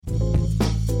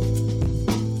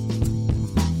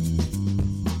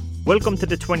Welcome to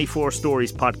the 24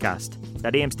 Stories podcast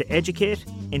that aims to educate,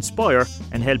 inspire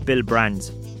and help build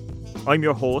brands. I'm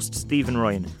your host, Stephen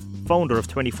Ryan, founder of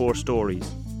 24 Stories,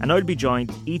 and I'll be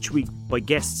joined each week by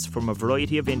guests from a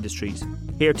variety of industries,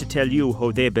 here to tell you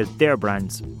how they built their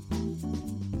brands.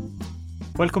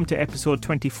 Welcome to episode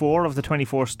 24 of the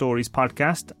 24 Stories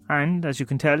podcast, and as you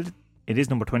can tell, it is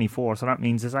number 24, so that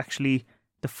means it's actually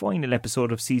the final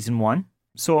episode of season 1.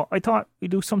 So I thought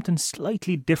we'd do something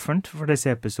slightly different for this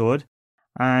episode,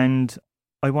 and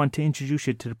I want to introduce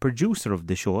you to the producer of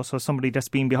the show, so somebody that's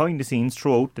been behind the scenes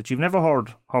throughout, that you've never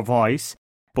heard her voice,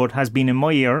 but has been in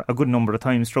my ear a good number of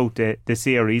times throughout the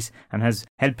series and has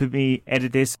helped me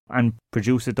edit this and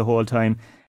produce it the whole time,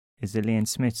 is Elaine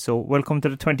Smith. So welcome to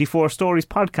the 24 Stories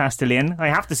podcast, Elaine. I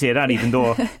have to say that, even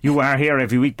though you are here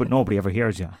every week, but nobody ever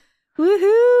hears you.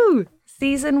 Woohoo!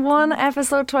 Season 1,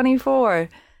 episode 24.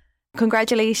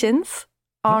 Congratulations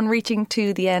on reaching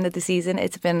to the end of the season.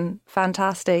 It's been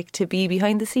fantastic to be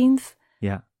behind the scenes.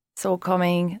 Yeah. So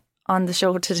coming on the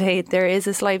show today, there is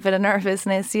a slight bit of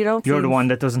nervousness, you know. You're the one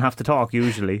that doesn't have to talk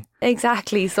usually.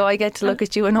 Exactly. So I get to look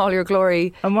at you in all your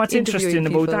glory. And what's interesting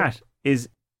about that is,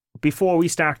 before we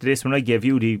started this, when I gave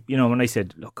you when I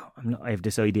said, look, I have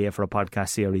this idea for a podcast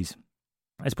series,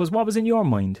 I suppose, what was in your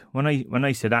mind when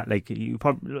I said that?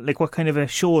 What kind of a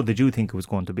show did you think it was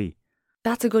going to be?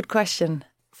 That's a good question.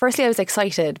 Firstly, I was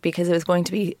excited because it was going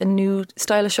to be a new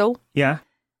style of show. Yeah.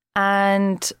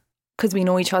 And because we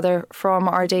know each other from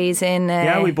our days in...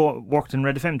 we both worked in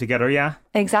Red FM together, yeah.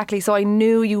 Exactly. So I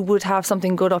knew you would have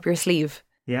something good up your sleeve.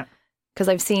 Yeah. Because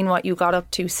I've seen what you got up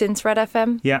to since Red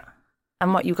FM. Yeah.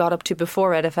 And what you got up to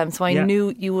before Red FM. So I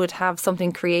knew you would have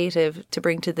something creative to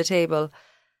bring to the table.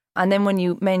 And then when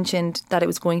you mentioned that it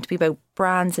was going to be about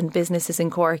brands and businesses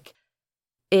in Cork,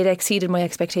 it exceeded my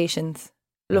expectations.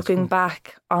 Looking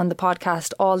back on the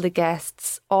podcast, all the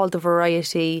guests, all the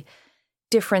variety,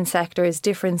 different sectors,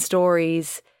 different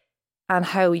stories, and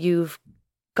how you've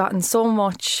gotten so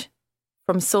much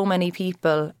from so many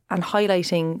people, and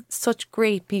highlighting such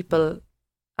great people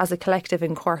as a collective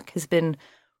in Cork has been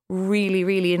really,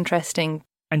 really interesting.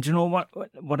 And you know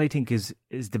what I think is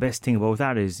the best thing about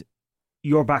that is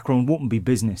your background wouldn't be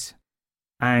business.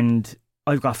 And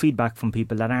I've got feedback from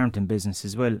people that aren't in business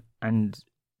as well, and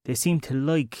they seem to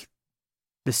like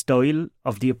the style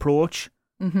of the approach.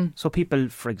 Mm-hmm. So people,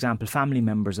 for example, family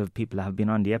members of people that have been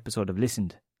on the episode have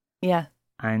listened. Yeah.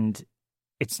 And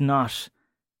it's not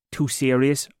too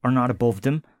serious or not above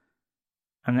them.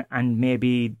 And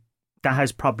maybe that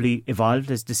has probably evolved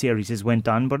as the series has went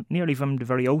on, but nearly from the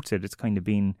very outset, it's kind of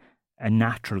been a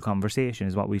natural conversation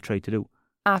is what we've tried to do.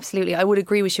 Absolutely. I would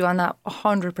agree with you on that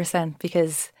 100%,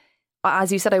 because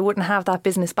as you said, I wouldn't have that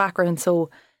business background.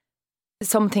 So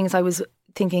some things I was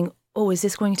thinking, is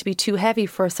this going to be too heavy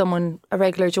for someone, a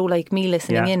regular Joe like me,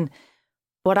 listening in?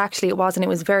 But actually it wasn't. It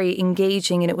was very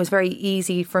engaging, and it was very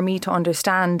easy for me to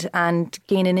understand and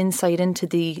gain an insight into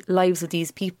the lives of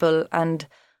these people and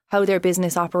how their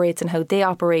business operates and how they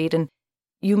operate. And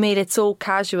you made it so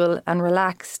casual and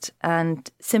relaxed and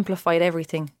simplified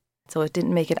everything. So it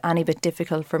didn't make it any bit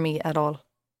difficult for me at all.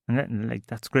 And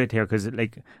that's great here, because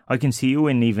I can see you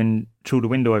in even through the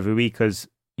window every week, because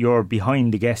you're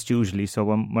behind the guest usually. So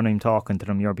when I'm talking to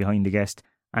them, you're behind the guest,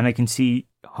 and I can see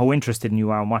how interested you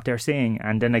are in what they're saying,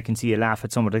 and then I can see you laugh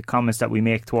at some of the comments that we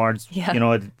make towards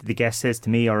the guest says to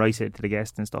me or I say to the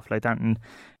guest and stuff like that. And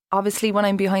obviously when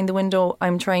I'm behind the window,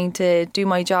 I'm trying to do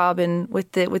my job and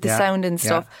with the sound and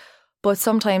stuff. Yeah. But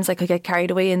sometimes I could get carried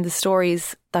away in the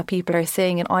stories that people are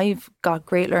saying, and I've got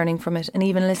great learning from it. And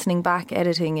even listening back,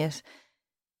 editing it,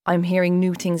 I'm hearing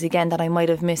new things again that I might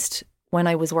have missed when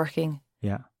I was working.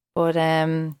 Yeah. But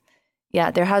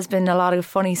there has been a lot of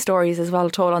funny stories as well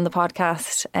told on the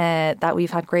podcast that we've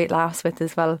had great laughs with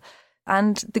as well.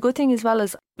 And the good thing as well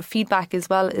is feedback as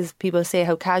well is people say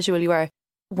how casual you are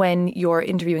when you're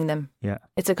interviewing them. Yeah.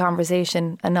 It's a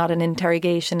conversation and not an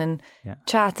interrogation, and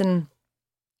chat, and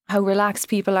how relaxed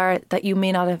people are that you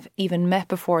may not have even met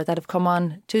before that have come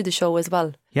on to the show as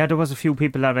well. Yeah, there was a few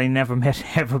people that I never met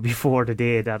ever before the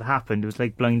day that happened. It was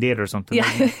like blind date or something.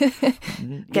 Yeah.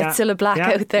 Get Cilla Black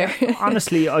out there.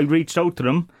 Honestly, I reached out to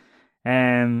them,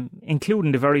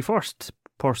 including the very first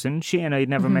person, Shane. I'd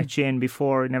never met Shane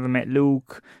before. I'd never met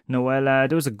Luke, Noella.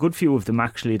 There was a good few of them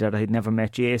actually that I'd never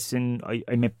met. Jason,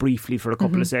 I met briefly for a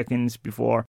couple of seconds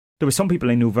before. There were some people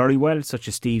I knew very well, such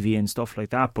as Stevie and stuff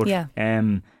like that, but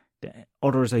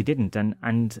others I didn't.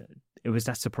 And it was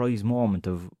that surprise moment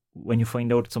of when you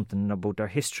find out something about their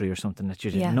history or something that you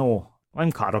didn't know.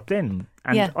 I'm caught up then.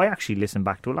 And I actually listen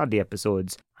back to a lot of the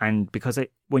episodes. And because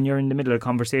when you're in the middle of a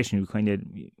conversation, you kind of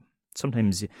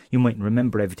sometimes you mightn't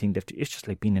remember everything. It's just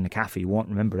like being in a cafe. You won't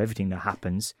remember everything that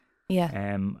happens.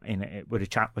 Yeah. With a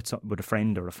chat with a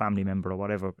friend or a family member or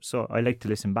whatever. So I like to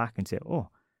listen back and say, oh,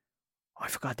 I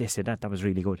forgot they said that. That was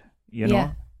really good. You know?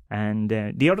 Yeah. And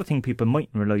the other thing people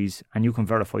mightn't realise, and you can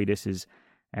verify this, is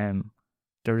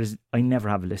I never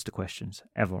have a list of questions,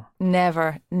 ever.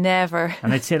 Never.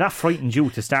 And I'd say that frightened you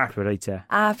to start with, I'd say.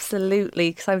 Absolutely,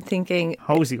 because I'm thinking...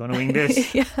 How's he going to wing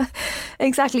this? Yeah,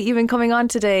 exactly. Even coming on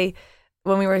today,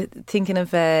 when we were thinking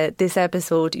of this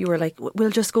episode, you were like,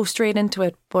 we'll just go straight into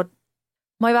it. But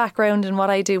my background and what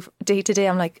I do day to day,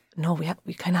 I'm like, no,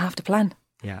 we kind of have to plan.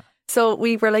 Yeah. So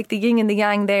we were like the yin and the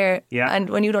yang there. Yeah. And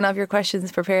when you don't have your questions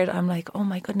prepared, I'm like, oh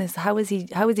my goodness, how is he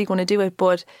going to do it?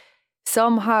 But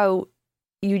somehow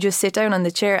you just sit down on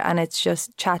the chair and it's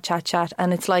just chat.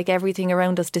 And it's like everything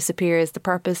around us disappears. The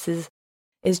purpose is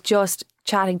just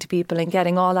chatting to people and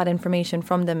getting all that information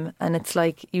from them. And it's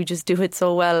like you just do it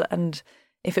so well. And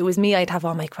if it was me, I'd have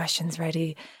all my questions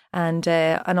ready and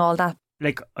all that.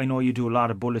 Like, I know you do a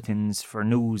lot of bulletins for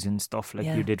news and stuff, like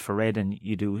Yeah. you did for Red, and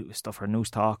you do stuff for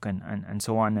News Talk and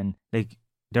so on. And like,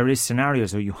 there is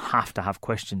scenarios where you have to have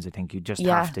questions. I think you just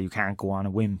have to. You can't go on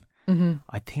a whim. Mm-hmm.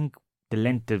 I think the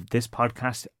length of this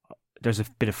podcast, there's a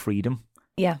bit of freedom.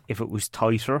 Yeah. If it was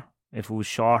tighter, if it was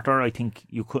shorter, I think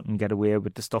you couldn't get away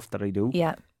with the stuff that I do.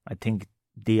 Yeah. I think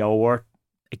the hour,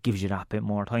 it gives you that bit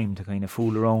more time to kind of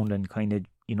fool around and kind of,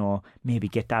 you know, maybe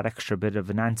get that extra bit of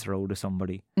an answer out of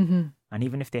somebody. Mm-hmm. And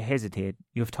even if they hesitate,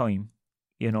 you have time,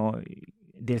 you know,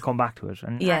 they'll come back to it.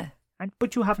 And Yeah.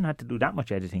 But you haven't had to do that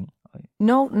much editing.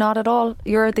 No, not at all.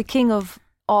 You're the king of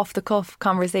off the cuff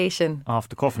conversation. Off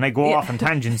the cuff. And I go off on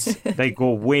tangents. They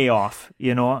go way off,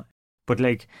 you know. But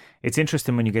like, it's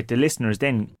interesting when you get the listeners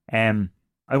then.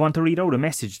 I want to read out a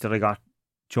message that I got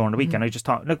during the week, and I just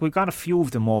thought, look, we got a few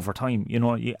of them over time, you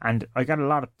know, and I got a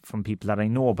lot from people that I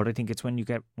know, but I think it's when you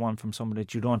get one from someone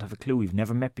that you don't have a clue, you've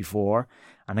never met before.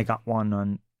 And I got one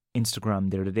on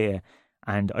Instagram the other day,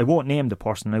 and I won't name the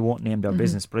person, I won't name their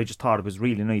business, but I just thought it was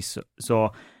really nice.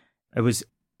 So it was,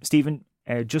 Stephen,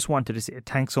 just wanted to say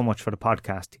thanks so much for the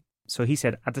podcast. So he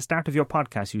said, at the start of your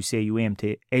podcast, you say you aim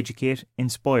to educate,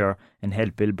 inspire, and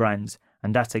help build brands.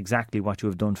 And that's exactly what you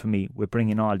have done for me with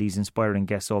bringing all these inspiring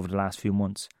guests over the last few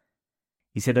months.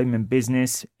 He said, I'm in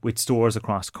business with stores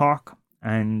across Cork.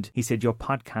 And he said, your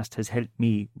podcast has helped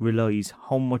me realise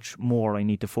how much more I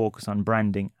need to focus on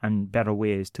branding and better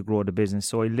ways to grow the business.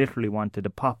 So I literally wanted to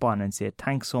pop on and say,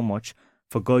 thanks so much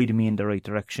for guiding me in the right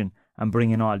direction and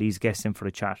bringing all these guests in for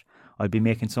a chat. I'll be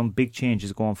making some big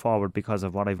changes going forward because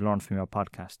of what I've learned from your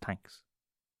podcast. Thanks.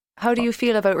 How do you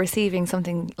feel about receiving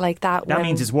something like that? That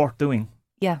means it's worth doing.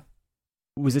 Yeah.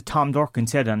 Was it Tom Durkin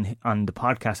said on the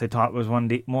podcast, I thought was one of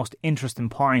the most interesting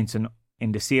points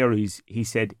in the series. He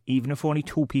said, even if only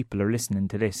 2 people are listening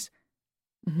to this,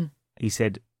 he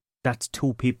said, that's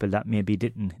 2 people that maybe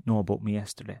didn't know about me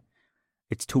yesterday.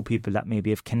 It's 2 people that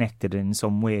maybe have connected in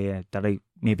some way that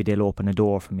maybe they'll open a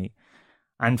door for me.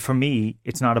 And for me,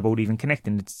 it's not about even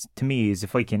connecting. It's, to me, is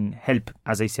if I can help,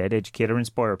 as I said, educate or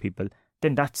inspire people,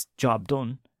 then that's job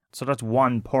done. So that's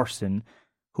one person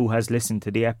who has listened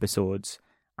to the episodes,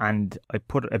 and I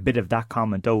put a bit of that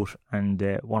comment out, and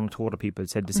 1 or 2 other people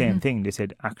said the same thing. They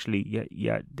said, actually,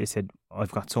 yeah, they said,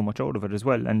 I've got so much out of it as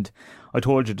well. And I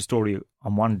told you the story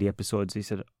on one of the episodes. He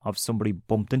said, of somebody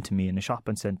bumped into me in a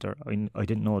shopping centre. I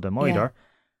didn't know them either.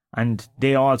 And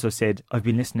they also said, I've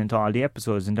been listening to all the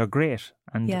episodes and they're great.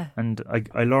 And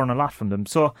I learn a lot from them.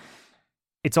 So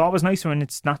it's always nicer when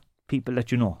it's not people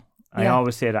that you know. I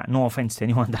always say that, no offence to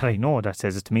anyone that I know that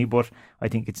says it to me, but I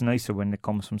think it's nicer when it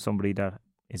comes from somebody that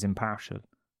is impartial.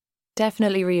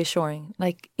 Definitely reassuring.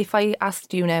 Like, if I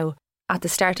asked you now at the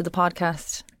start of the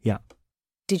podcast,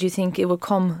 did you think it would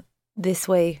come this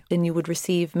way, then you would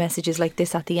receive messages like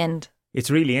this at the end? It's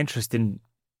really interesting.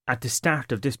 At the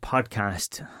start of this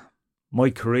podcast,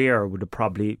 my career would have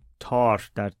probably thought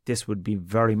that this would be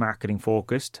very marketing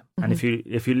focused. And if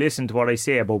you listen to what I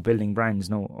say about building brands,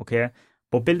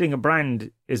 but building a brand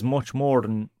is much more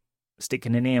than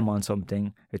sticking a name on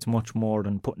something. It's much more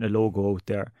than putting a logo out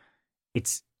there.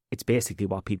 It's basically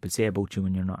what people say about you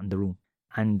when you're not in the room.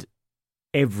 And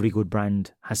every good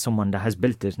brand has someone that has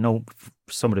built it. Now,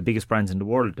 some of the biggest brands in the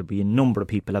world, there'll be a number of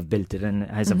people have built it and it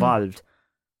has evolved.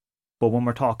 But when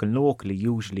we're talking locally,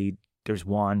 usually there's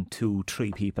 1, 2,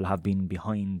 3 people have been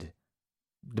behind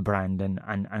the brand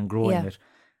and growing it.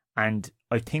 And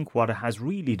I think what it has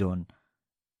really done,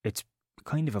 it's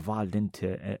kind of evolved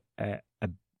into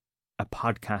a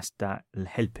podcast that will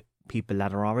help people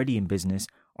that are already in business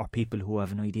or people who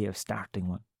have an idea of starting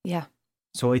one. Yeah.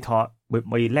 So I thought with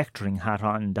my lecturing hat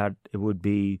on that it would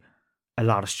be a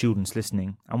lot of students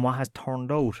listening. And what has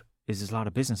turned out is there's a lot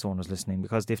of business owners listening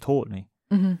because they've told me.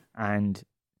 Mm-hmm. And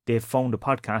they've found a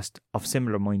podcast of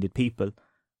similar minded people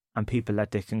and people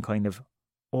that they can kind of,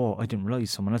 oh, I didn't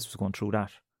realise someone else was going through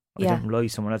that. I didn't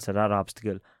realise someone else had that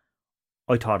obstacle.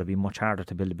 I thought it'd be much harder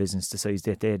to build a business the size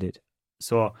that they did.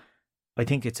 So I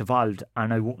think it's evolved,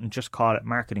 and I wouldn't just call it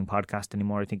marketing podcast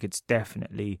anymore. I think it's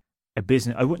definitely a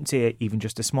business. I wouldn't say even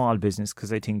just a small business,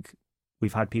 because I think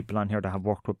we've had people on here that have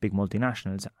worked with big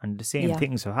multinationals, and the same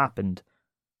things have happened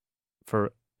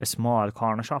for a small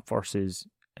corner shop versus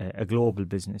a global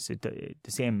business. The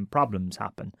same problems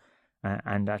happen,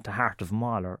 and at the heart of them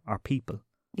all are people.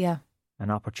 Yeah.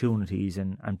 And opportunities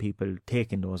and people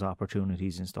taking those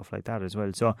opportunities and stuff like that as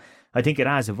well. So I think it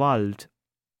has evolved.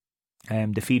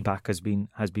 The feedback has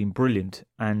been brilliant,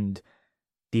 and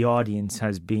the audience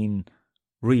has been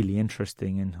really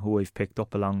interesting, and who I've picked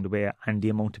up along the way, and the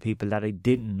amount of people that I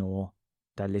didn't know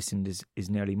that listened is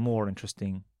nearly more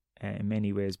interesting in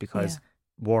many ways, because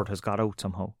word has got out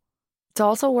somehow. It's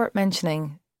also worth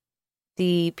mentioning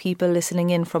the people listening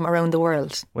in from around the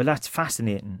world. Well, that's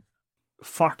fascinating.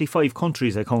 45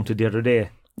 countries I counted the other day.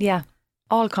 Yeah,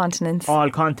 all continents. All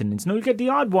continents. Now, you get the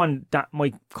odd one that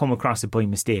might come across it by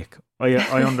mistake.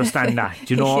 I understand that,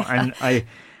 you know, and I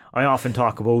often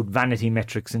talk about vanity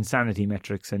metrics and sanity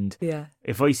metrics, and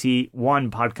if I see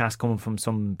one podcast coming from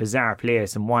some bizarre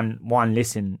place and one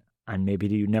listen, and maybe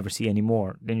you never see any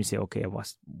more, then you say, okay,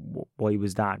 why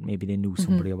was that? Maybe they knew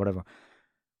somebody or whatever.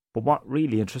 But what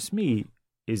really interests me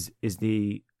is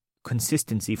the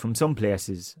consistency from some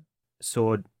places.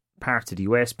 So parts of the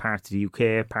US, parts of the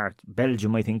UK,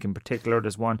 Belgium, I think in particular,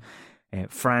 there's one.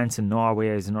 France and Norway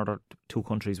is another two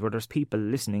countries where there's people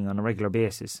listening on a regular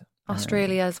basis.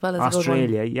 Australia as well as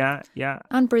Australia, a good one. yeah.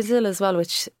 And Brazil as well,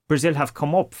 which Brazil have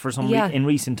come up for some in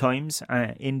recent times.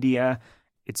 India,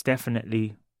 it's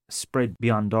definitely spread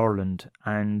beyond Ireland,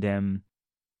 and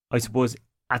I suppose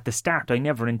at the start I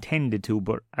never intended to,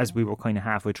 but as we were kind of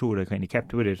halfway through it, I kind of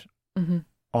kept with it. Mm-hmm.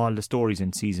 All the stories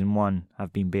in season 1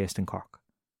 have been based in Cork.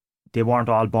 They weren't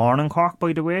all born in Cork,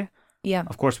 by the way. Yeah.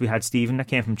 Of course, we had Stephen that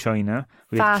came from China.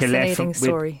 We Fascinating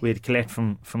story. We had Colette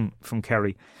from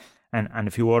Kerry, and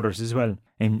a few others as well,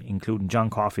 including John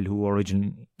Caulfield, who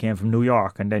originally came from New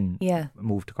York and then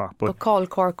moved to Cork. But call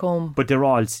Cork home. But they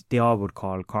all would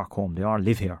call Cork home. They all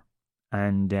live here,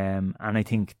 and I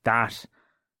think that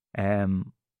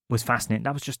was fascinating.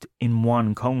 That was just in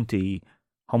one county.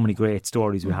 How many great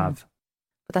stories we have.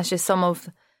 But that's just some of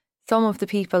the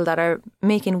people that are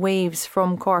making waves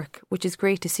from Cork, which is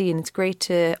great to see, and it's great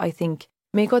to, I think,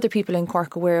 make other people in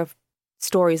Cork aware of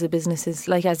stories of businesses,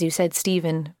 like, as you said,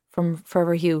 Stephen from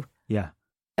Forever Hugh. Yeah.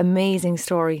 Amazing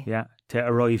story. Yeah, to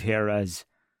arrive here as,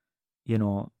 you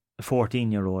know, a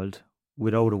 14-year-old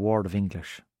without a word of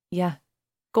English. Yeah.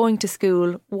 Going to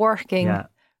school, working,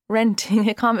 renting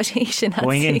accommodation at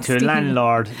going 16. into a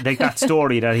landlord, like that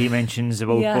story that he mentions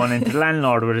about going into the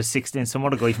landlord with a 16, some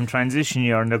other guy from transition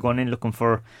year, and they're going in looking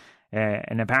for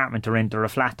an apartment to rent or a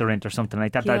flat to rent or something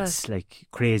like that. That's like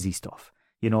crazy stuff.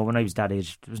 You know, when I was that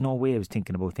age, there was no way I was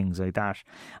thinking about things like that.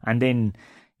 And then,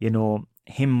 you know,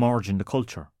 him merging the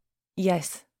culture.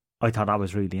 Yes. I thought that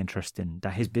was really interesting,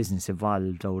 that his business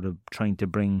evolved out of trying to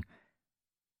bring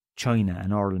China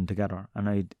and Ireland together.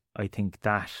 And I think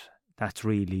that's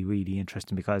really, really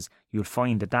interesting, because you'll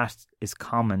find that is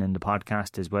common in the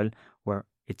podcast as well, where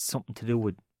it's something to do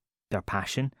with their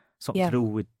passion, something to do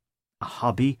with a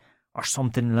hobby or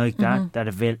something like that,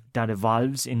 that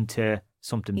evolves into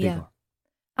something bigger.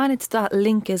 And it's that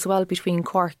link as well between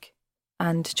Cork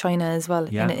and China as well,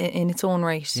 in its own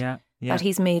right. Yeah. That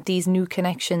he's made these new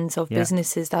connections of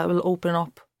businesses that will open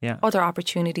up other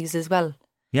opportunities as well.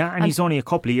 Yeah, and he's only a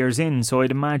couple of years in, so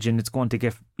I'd imagine it's going to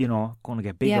get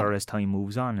bigger as time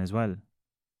moves on as well.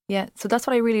 Yeah, so that's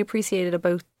what I really appreciated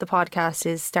about the podcast,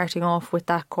 is starting off with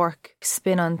that Cork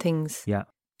spin on things. Yeah.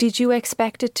 Did you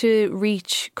expect it to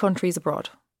reach countries abroad?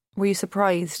 Were you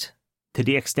surprised? To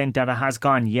the extent that it has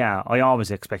gone, yeah. I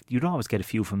always expect, you'd always get a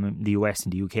few from the US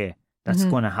and the UK. That's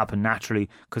going to happen naturally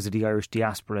because of the Irish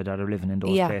diaspora that are living in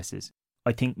those places.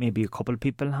 I think maybe a couple of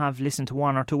people have listened to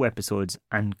 1 or 2 episodes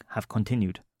and have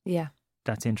continued. Yeah.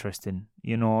 That's interesting.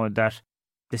 You know, that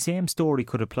the same story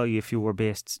could apply if you were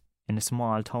based in a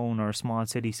small town or a small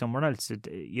city somewhere else.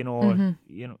 You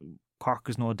know, Cork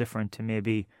is no different to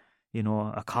maybe, you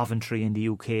know, a Coventry in the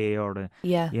UK or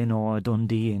you know, a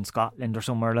Dundee in Scotland or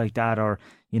somewhere like that, or,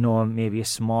 you know, maybe a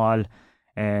small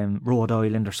Rhode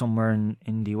Island or somewhere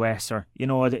in the US, or, you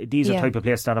know, these are type of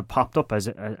places that have popped up as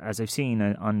I've seen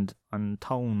on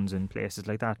towns and places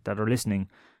like that are listening,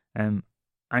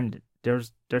 and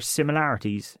there's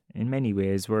similarities in many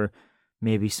ways, where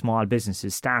maybe small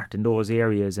businesses start in those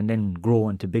areas and then grow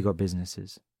into bigger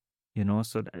businesses, you know.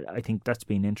 So I think that's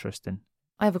been interesting.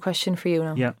 I have a question for you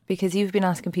now. Yeah. Because you've been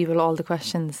asking people all the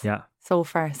questions Yeah. so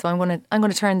far. So I'm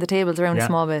gonna turn the tables around a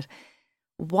small bit.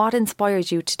 What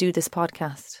inspired you to do this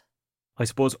podcast? I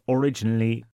suppose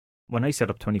originally when I set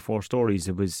up 24 Stories,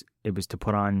 it was to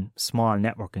put on small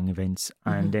networking events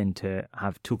and then to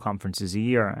have 2 conferences a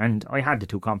year. And I had the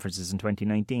 2 conferences in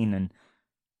 2019, and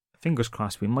fingers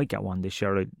crossed we might get one this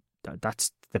year.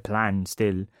 That's the plan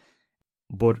still.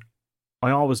 But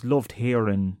I always loved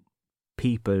hearing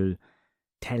people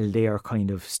tell their kind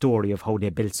of story of how they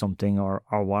built something or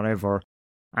whatever.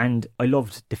 And I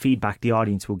loved the feedback the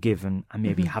audience would give and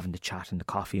maybe having the chat and the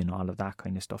coffee and all of that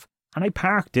kind of stuff. And I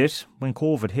parked it when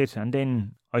COVID hit. And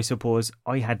then I suppose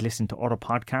I had listened to other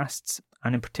podcasts.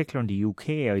 And in particular in the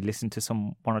UK, I listened to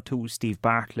one or two, Steve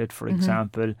Bartlett, for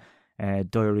example,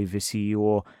 Diary of a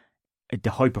CEO.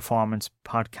 The High Performance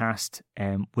podcast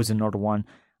was another one.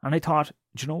 And I thought,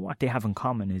 do you know what they have in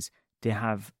common is they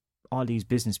have all these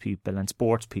business people and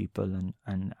sports people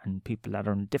and people that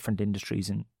are in different industries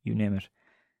and you name it.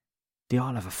 They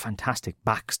all have a fantastic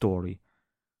backstory.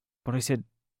 But I said,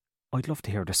 I'd love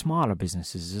to hear the smaller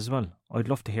businesses as well. I'd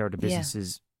love to hear the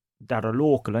businesses that are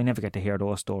local. I never get to hear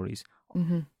those stories.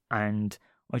 And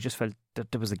I just felt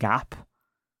that there was a gap.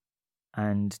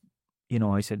 And, you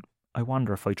know, I said, I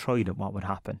wonder if I tried it, what would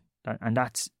happen? And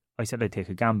I said I'd take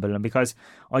a gamble. And because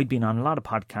I'd been on a lot of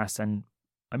podcasts, and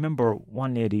I remember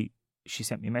one lady, she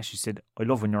sent me a message, she said, I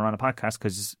love when you're on a podcast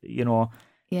because, you know,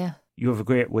 you have a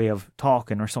great way of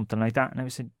talking or something like that. And I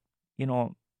said, you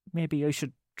know, maybe I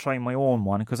should try my own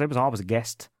one because I was always a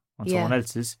guest on someone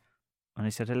else's. And I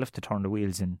said, I'd love to turn the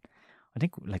wheels in. I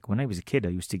think like when I was a kid,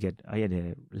 I had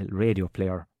a little radio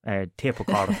player, tape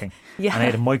recorder thing. And I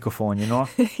had a microphone, you know,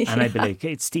 and I'd be like,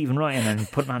 hey, it's Stephen Ryan,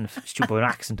 and putting on a stupid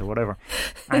accent or whatever.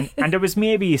 And there was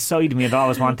maybe a side of me that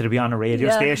always wanted to be on a radio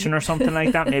station or something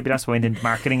like that. Maybe that's why I did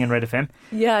marketing in Red FM.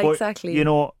 Yeah, but, exactly. You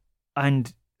know,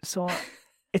 and so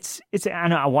it's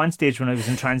and at one stage when I was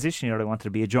in transition year, I wanted to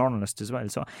be a journalist as well.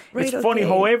 So it's funny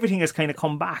how everything has kind of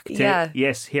come back to,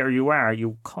 yes, here you are.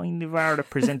 You kind of are the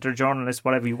presenter, journalist,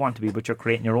 whatever you want to be, but you're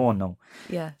creating your own now.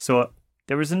 Yeah. So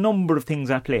there was a number of things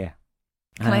at play.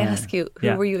 Can I ask you,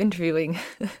 who were you interviewing?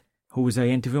 Who was I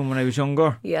interviewing when I was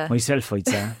younger? Yeah. Myself, I'd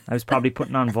say. I was probably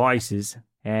putting on voices.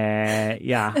 I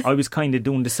was kind of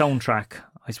doing the soundtrack.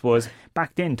 I suppose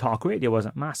back then talk radio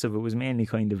wasn't massive. It was mainly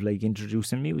kind of like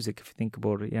introducing music, if you think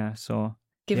about it. Yeah, so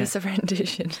give us a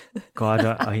rendition. God,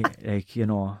 I like, you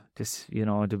know, this, you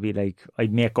know, to be like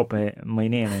I'd make up my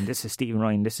name and this is Stephen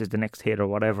Ryan, this is the next hit or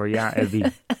whatever. Yeah, it'd be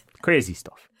crazy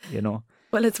stuff, you know.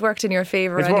 Well, it's worked in your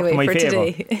favour anyway for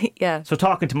today. Yeah. So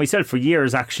talking to myself for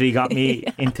years actually got me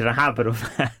into the habit of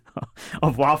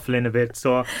waffling a bit.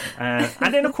 So and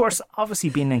then of course obviously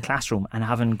being in classroom and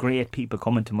having great people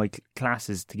coming to my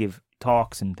classes to give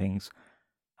talks and things,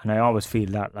 and I always feel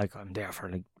that like I'm there for,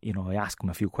 like, you know, I ask them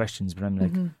a few questions, but I'm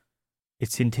like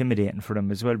it's intimidating for them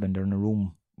as well when they're in a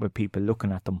room with people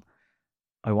looking at them.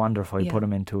 I wonder if I put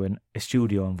them into a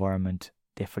studio environment,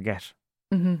 they forget.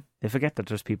 They forget that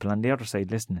there's people on the other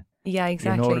side listening. Yeah,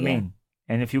 exactly. You know what I mean?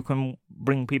 And if you can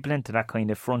bring people into that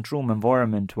kind of front room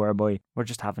environment whereby we're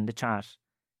just having the chat,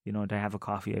 you know, they have a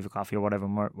coffee, I have a coffee or whatever,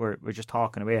 and we're just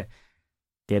talking away,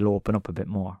 they'll open up a bit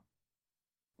more.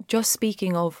 Just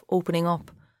speaking of opening up,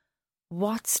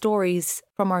 what stories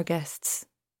from our guests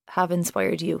have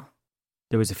inspired you?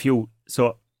 There was a few.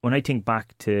 So when I think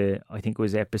back to, I think it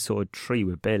was episode 3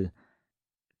 with Bill,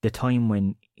 the time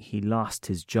when he lost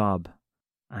his job,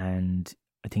 and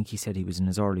I think he said he was in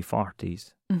his early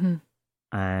 40s.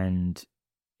 And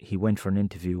he went for an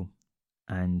interview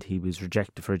and he was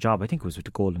rejected for a job. I think it was with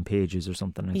the Golden Pages or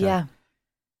something like that.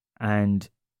 And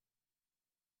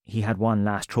he had one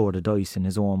last throw of the dice in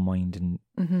his own mind,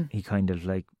 and he kind of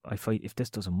like, if this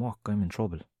doesn't work, I'm in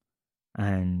trouble.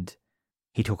 And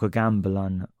he took a gamble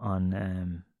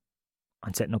on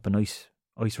setting up an ice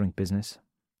rink business,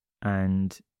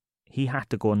 and he had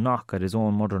to go knock at his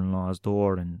own mother-in-law's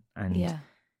door and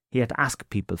he had to ask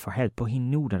people for help, but he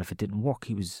knew that if it didn't work,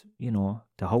 he was, you know,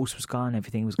 the house was gone,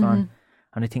 everything was gone.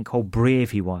 And I think how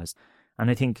brave he was. And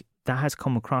I think that has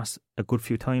come across a good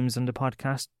few times on the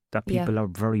podcast, that people are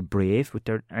very brave with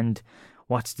their, and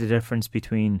what's the difference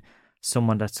between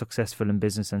someone that's successful in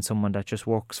business and someone that just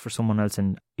works for someone else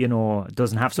and, you know,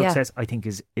 doesn't have success, I think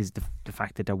is the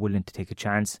fact that they're willing to take a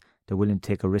chance, they're willing to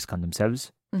take a risk on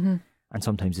themselves. And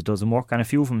sometimes it doesn't work. And a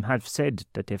few of them have said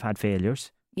that they've had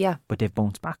failures. Yeah. But they've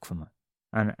bounced back from it.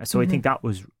 And so I think that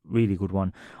was really good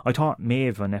one. I thought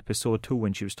Maeve on episode 2,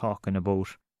 when she was talking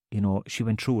about, you know, she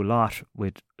went through a lot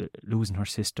with losing her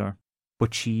sister,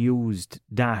 but she used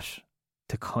that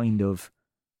to kind of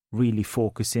really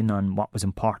focus in on what was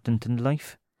important in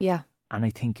life. Yeah. And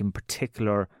I think in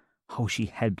particular how she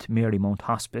helped Marymount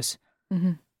Hospice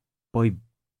by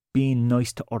being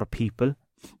nice to other people,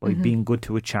 by being good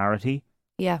to a charity.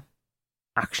 Yeah.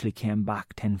 Actually came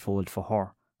back tenfold for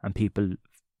her, and people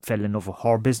fell in love with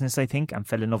her business, I think, and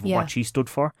fell in love with what she stood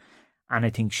for. And I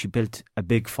think she built a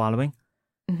big following.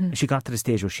 She got to the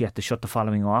stage where she had to shut the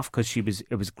following off because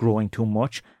it was growing too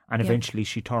much, and eventually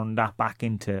she turned that back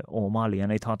into O'Malley.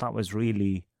 And I thought that was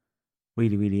really,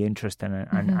 really, really interesting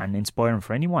and inspiring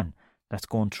for anyone that's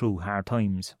going through hard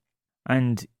times.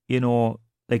 And, you know,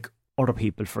 like other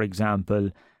people, for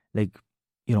example, like,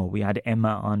 you know, we had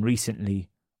Emma on recently,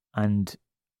 and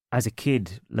as a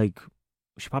kid, like,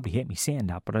 she probably hate me saying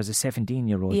that, but as a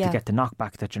 17-year-old, to get the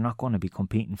knockback that you're not going to be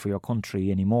competing for your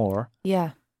country anymore.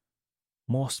 Yeah.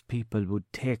 Most people would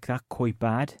take that quite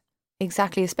bad.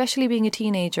 Exactly, especially being a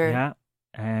teenager.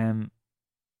 Yeah.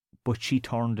 But she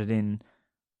turned it into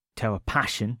a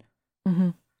passion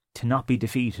to not be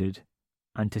defeated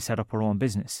and to set up her own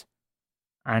business.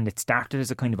 And it started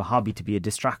as a kind of a hobby to be a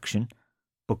distraction,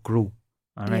 but grew.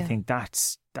 And I think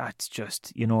that's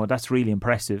just, you know, that's really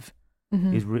impressive.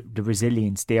 Is the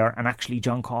resilience there. And actually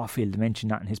John Caulfield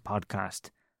mentioned that in his podcast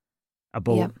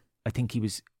about, I think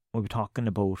we were talking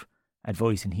about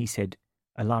advice, and he said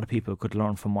a lot of people could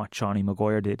learn from what Seanie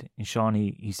Maguire did. And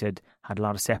Seanie, he said, had a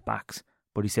lot of setbacks,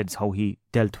 but he said it's how he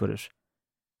dealt with it.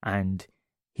 And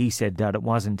he said that it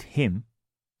wasn't him,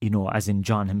 you know, as in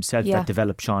John himself, that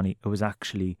developed Seanie. It was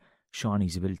actually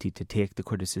Seanie's ability to take the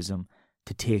criticism,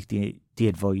 to take the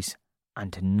advice,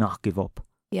 and to not give up.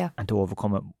 Yeah. And to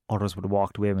overcome it. Others would have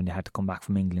walked away when they had to come back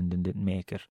from England and didn't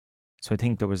make it. So I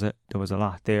think there was a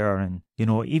lot there. And, you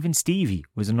know, even Stevie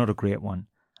was another great one.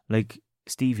 Like,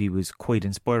 Stevie was quite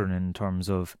inspiring in terms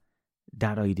of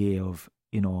that idea of,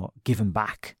 you know, giving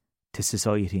back to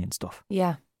society and stuff.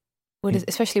 Yeah.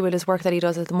 Especially with his work that he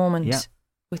does at the moment,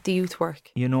 with the youth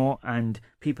work. You know, and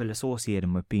people associate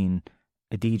him with being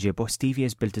a DJ, but Stevie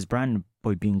has built his brand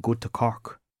by being good to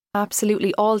Cork.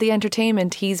 Absolutely. All the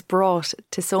entertainment he's brought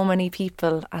to so many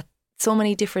people at so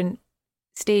many different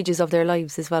stages of their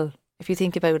lives as well, if you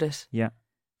think about it. Yeah.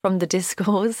 From the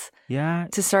discos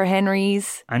to Sir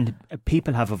Henry's. And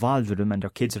people have evolved with him, and their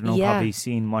kids are now probably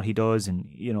seeing what he does, and,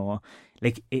 you know,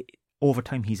 like, over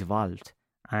time he's evolved.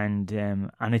 And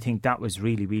I think that was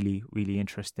really, really, really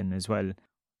interesting as well.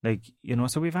 Like, you know,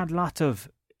 so we've had lots of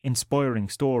inspiring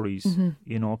stories,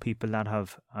 you know, people that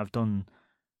have done,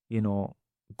 you know,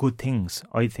 good things.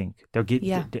 I think they're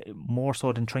more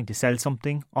so than trying to sell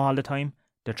something all the time.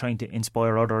 They're trying to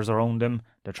inspire others around them.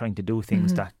 They're trying to do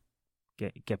things that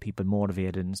get people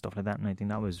motivated and stuff like that. And I think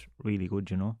that was really good,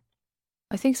 you know.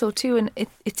 I think so too. And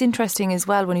it's interesting as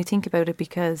well when you think about it,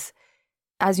 because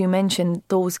as you mentioned,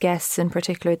 those guests in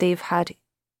particular, they've had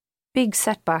big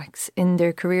setbacks in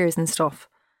their careers and stuff.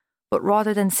 But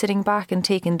rather than sitting back and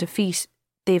taking defeat,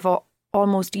 they've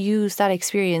almost used that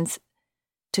experience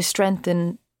to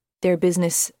strengthen their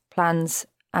business plans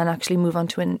and actually move on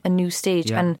to a new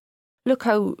stage. And look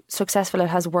how successful it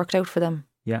has worked out for them.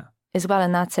 Yeah. As well,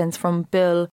 in that sense, from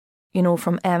Bill, you know,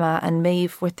 from Emma and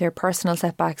Maeve with their personal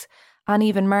setbacks, and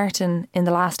even Martin in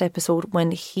the last episode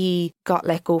when he got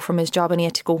let go from his job and he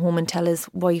had to go home and tell his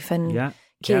wife and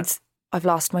kids, I've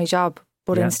lost my job.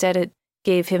 But instead it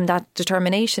gave him that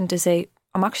determination to say,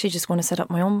 I'm actually just going to set up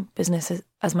my own business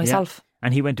as myself.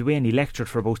 And he went away and he lectured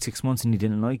for about 6 months and he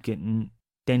didn't like it. And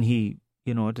then he,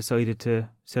 you know, decided to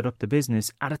set up the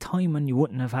business at a time when you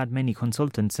wouldn't have had many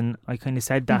consultants. And I kind of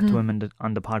said that to him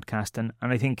on the podcast. And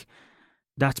I think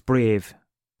that's brave,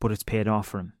 but it's paid off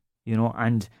for him, you know.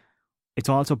 And it's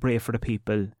also brave for the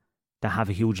people that have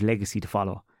a huge legacy to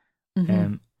follow.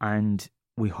 And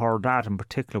we heard that in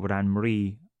particular with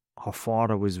Anne-Marie. Her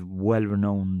father was well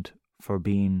renowned for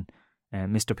being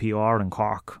Mr. PR in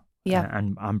Cork.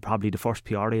 And probably the first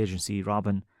PR agency,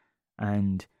 Robin.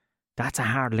 And that's a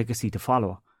hard legacy to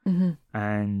follow.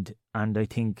 And I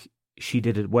think she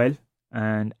did it well.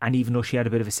 And even though she had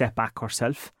a bit of a setback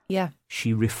herself,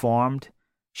 she reformed.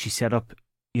 She set up,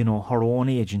 you know, her own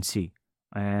agency.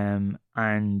 And,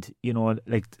 you know,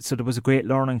 like, so there was a great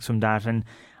learnings from that. And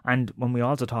when we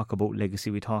also talk about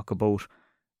legacy, we talk about,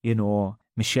 you know,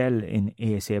 Michelle in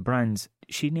ASA Brands.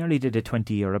 She nearly did a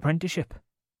 20-year apprenticeship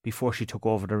before she took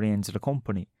over the reins of the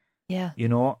company. Yeah. You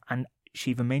know, and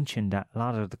she even mentioned that a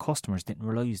lot of the customers didn't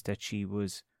realise that she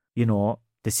was, you know,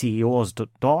 the CEO's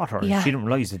daughter. Yeah. She didn't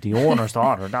realise that the owner's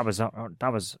daughter, that was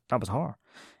her.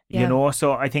 Yeah. You know,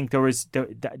 so I think that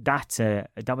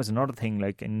was another thing,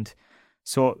 like, and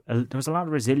so there was a lot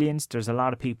of resilience. There's a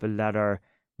lot of people that are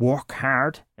work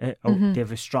hard. They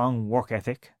have a strong work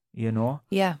ethic, you know.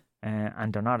 Yeah.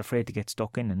 And they're not afraid to get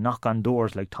stuck in and knock on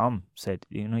doors, like Tom said.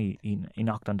 You know, he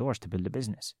knocked on doors to build a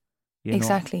business.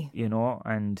 Exactly. You know,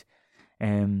 and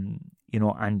you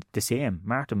know, and the same.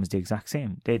 Martin was the exact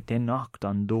same. They knocked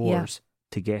on doors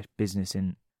to get business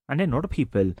in, and then other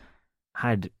people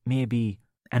had maybe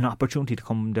an opportunity to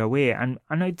come their way. And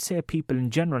I'd say people in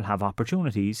general have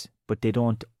opportunities, but they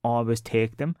don't always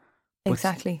take them.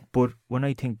 Exactly. But when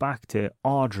I think back to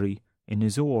Audrey in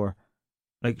Azor,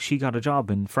 like she got a job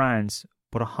in France,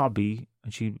 but a hobby,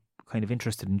 and she kind of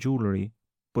interested in jewellery,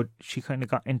 but she kind of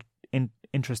got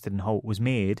interested in how it was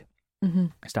made.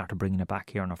 Started bringing it back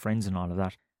here and her friends and all of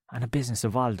that. And a business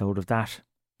evolved out of that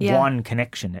one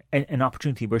connection, an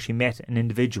opportunity where she met an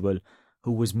individual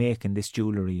who was making this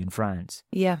jewellery in France.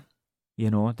 Yeah.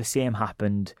 You know, the same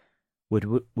happened with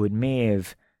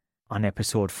Maeve on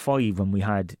episode 5 when we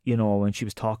had, you know, when she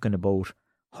was talking about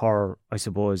her, I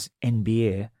suppose,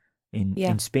 NBA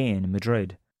in Spain, in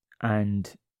Madrid.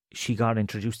 And she got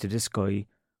introduced to this guy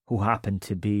who happened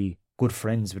to be good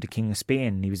friends with the King of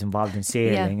Spain. And he was involved in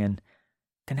sailing. And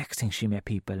the next thing she met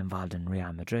people involved in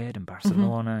Real Madrid and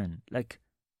Barcelona. And like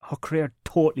her career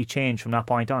totally changed from that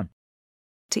point on.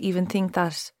 To even think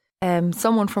that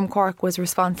someone from Cork was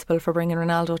responsible for bringing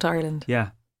Ronaldo to Ireland. Yeah.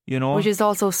 You know, which is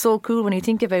also so cool when you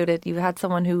think about it. You had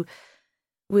someone who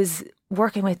was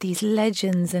working with these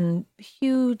legends and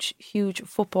huge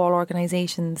football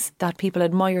organisations that people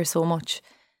admire so much.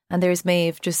 And there's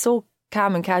Maeve, just so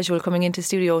calm and casual, coming into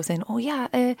studio saying, oh yeah,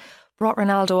 brought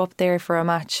Ronaldo up there for a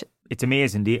match. It's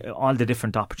amazing, all the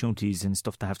different opportunities and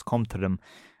stuff that have come to them,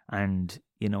 and,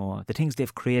 you know, the things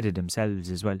they've created themselves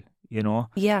as well, you know.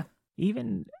 Yeah.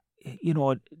 Even, you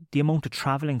know, the amount of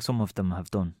travelling some of them have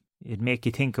done. It'd make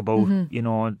you think about, you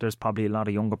know, there's probably a lot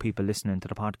of younger people listening to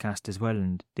the podcast as well,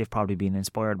 and they've probably been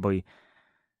inspired by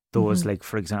those, like,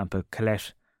 for example,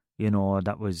 Colette, you know,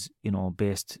 that was, you know,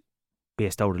 based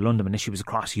out of London, and she was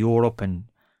across Europe, and,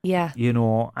 you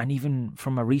know, and even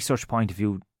from a research point of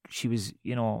view, she was,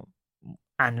 you know,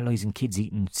 analysing kids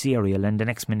eating cereal, and the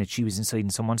next minute she was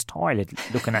inside someone's toilet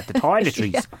looking at the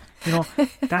toiletries. You know,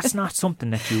 that's not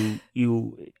something that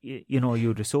you know,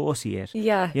 you'd associate.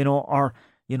 Yeah. You know, or,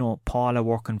 you know, Paula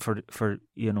working for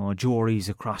you know, juries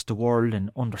across the world and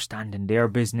understanding their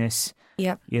business.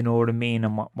 Yeah. You know what I mean,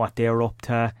 and what they're up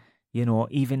to. You know,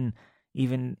 even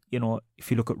you know,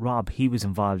 if you look at Rob, he was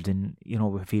involved in, you know,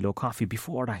 with Velo Coffee.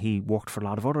 Before that, he worked for a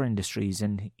lot of other industries,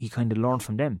 and he kind of learned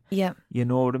from them. Yeah. You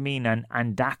know what I mean?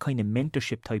 And that kind of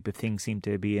mentorship type of thing seemed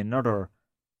to be another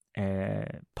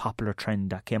popular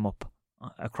trend that came up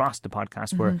across the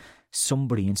podcast, where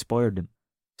somebody inspired them.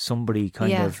 Somebody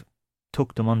kind of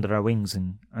took them under their wings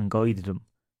and guided them.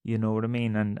 You know what I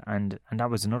mean? And that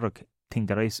was another thing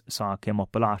that I saw came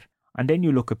up a lot. And then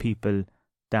you look at people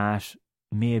that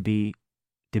maybe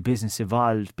the business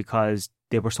evolved because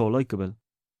they were so likeable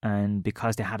and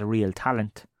because they had a real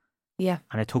talent. Yeah.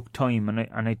 And it took time,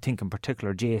 and I think in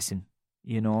particular Jason,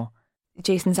 you know.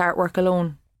 Jason's artwork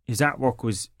alone. His artwork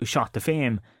was shot to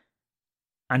fame.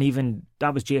 And even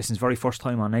that was Jason's very first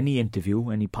time on any interview,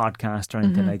 any podcast or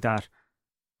anything like that.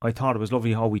 I thought it was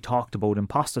lovely how we talked about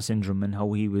imposter syndrome and how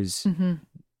he was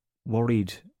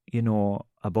worried, you know,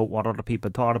 about what other people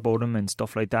thought about him and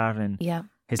stuff like that. And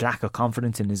his lack of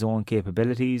confidence in his own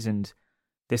capabilities, and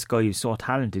this guy is so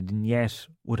talented and yet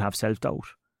would have self-doubt,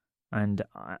 and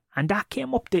that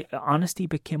came up, the honesty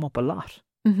bit came up a lot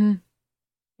in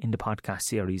the podcast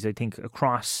series. I think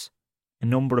across a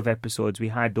number of episodes we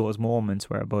had those moments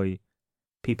whereby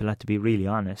people had to be really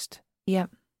honest.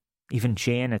 Even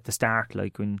Shane at the start,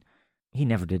 like when he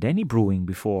never did any brewing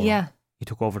before he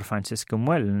took over the Franciscan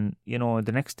Well, and you know,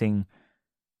 the next thing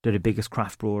they're the biggest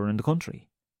craft brewer in the country.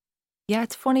 Yeah,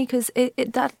 it's funny because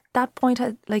that point,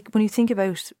 like when you think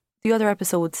about the other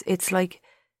episodes, it's like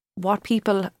what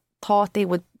people thought they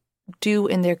would do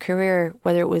in their career,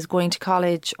 whether it was going to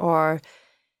college or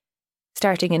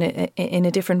starting in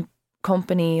a different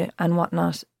company and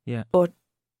whatnot. Yeah. But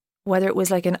whether it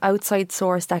was like an outside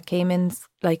source that came in,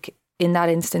 like in that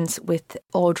instance with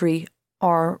Audrey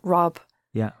or Rob.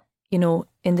 Yeah. You know,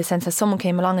 in the sense that someone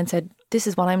came along and said, "This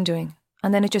is what I'm doing,"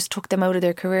 and then it just took them out of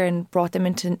their career and brought them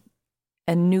into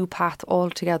a new path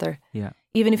altogether. Yeah.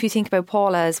 Even if you think about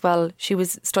Paula as well, she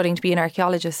was studying to be an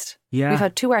archaeologist. Yeah. We've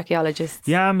had 2 archaeologists.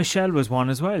 Yeah, Michelle was one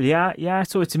as well. Yeah.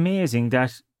 So it's amazing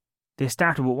that they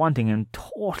started with one thing and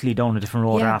totally down a different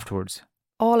road afterwards.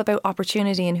 All about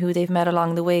opportunity and who they've met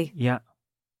along the way. Yeah.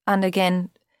 And again,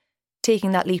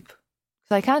 taking that leap.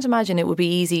 So I can't imagine it would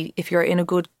be easy if you're in a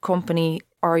good company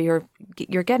or you're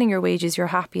getting your wages, you're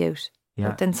happy out. Yeah.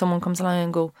 But then someone comes along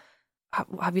and go,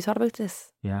 have you thought about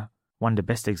this? Yeah. One of the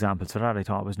best examples of that, I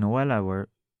thought, was Noella, where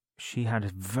she had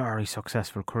a very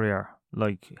successful career,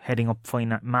 like heading up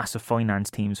massive finance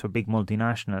teams for big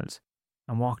multinationals,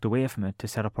 and walked away from it to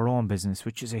set up her own business,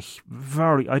 which is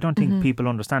I don't think people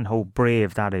understand how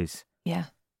brave that is. Yeah.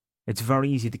 It's very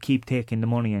easy to keep taking the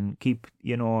money and keep,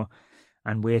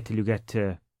 and wait till you get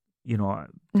to,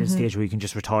 the stage where you can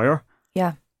just retire.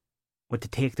 Yeah. But to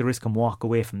take the risk and walk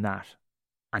away from that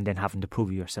and then having to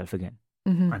prove yourself again.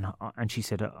 And she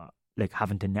said, like,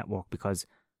 having to network because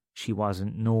she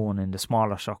wasn't known in the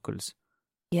smaller circles.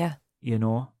 Yeah.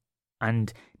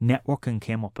 And networking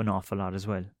came up an awful lot as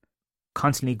well.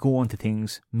 Constantly going to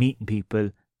things, meeting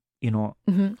people,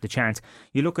 the chance.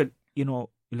 You look at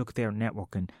their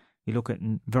networking. You look at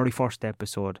the very first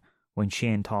episode when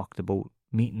Shane talked about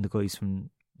meeting the guys from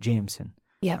Jameson.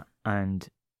 Yeah. And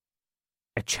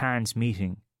a chance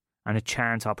meeting and a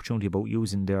chance opportunity about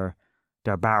using their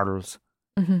barrels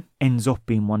ends up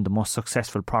being one of the most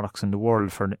successful products in the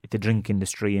world for the drink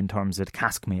industry in terms of the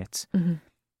cask mates.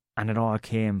 And it all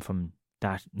came from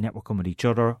that networking with each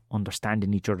other,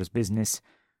 understanding each other's business,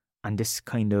 and this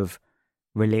kind of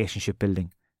relationship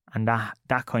building. And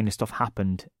that kind of stuff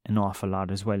happened an awful lot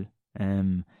as well.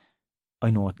 I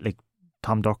know, like,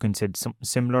 Tom Durkin said something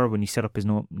similar when he set up his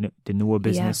the Noah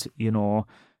business,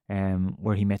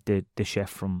 where he met the chef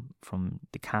from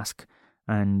the cask.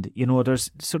 And,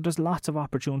 there's lots of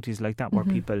opportunities like that where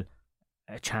people,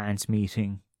 a chance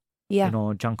meeting. Yeah.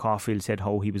 John Caulfield said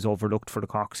how he was overlooked for the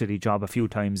Cork City job a few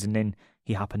times, and then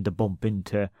he happened to bump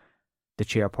into the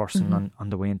chairperson on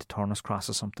the way into Turner's Cross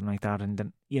or something like that. And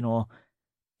then,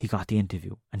 he got the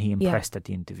interview and he impressed at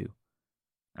the interview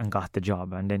and got the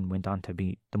job, and then went on to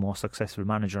be the most successful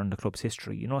manager in the club's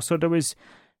history. So there was,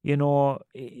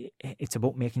 it's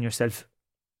about making yourself,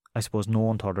 I suppose,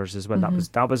 known to others as well.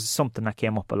 That was something that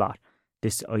came up a lot.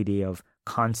 This idea of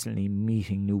constantly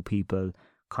meeting new people,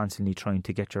 constantly trying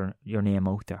to get your name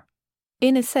out there.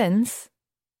 In a sense,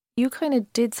 you kind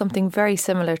of did something very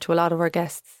similar to a lot of our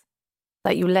guests,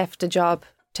 that you left a job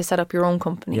to set up your own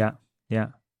company. Yeah.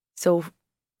 So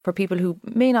for people who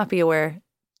may not be aware,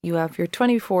 you have your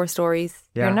 24 stories,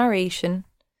 your narration,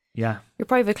 your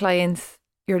private clients,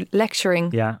 your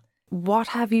lecturing. Yeah. What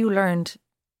have you learned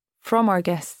from our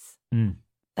guests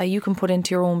that you can put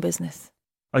into your own business?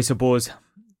 I suppose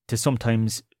to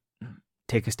sometimes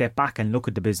take a step back and look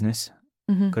at the business,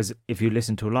 because if you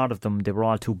listen to a lot of them, they were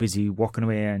all too busy working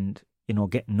away and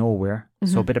getting nowhere.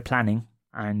 So a bit of planning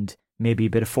and maybe a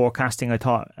bit of forecasting. I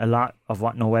thought a lot of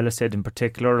what Noella said in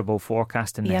particular about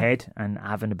forecasting ahead and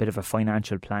having a bit of a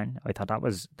financial plan. I thought that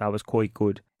was quite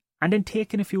good. And then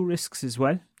taking a few risks as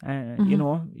well.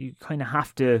 You kind of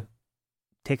have to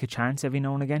take a chance every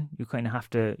now and again. You kind of have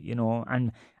to,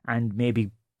 and maybe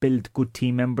build good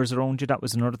team members around you. That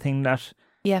was another thing that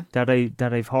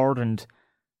I've heard. And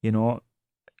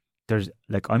there's,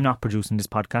 like, I'm not producing this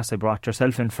podcast. I brought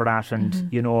yourself in for that, and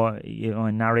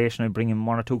in narration I bring in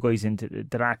one or two guys into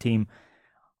that team.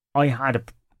 I had a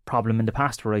problem in the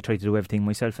past where I tried to do everything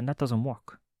myself, and that doesn't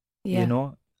work.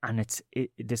 And it's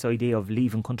this idea of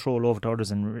leaving control over to others,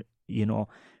 and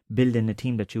building a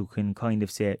team that you can kind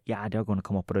of say, yeah, they're going to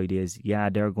come up with ideas, yeah,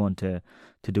 they're going to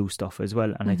do stuff as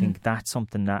well. And I think that's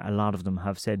something that a lot of them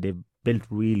have said. They've built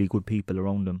really good people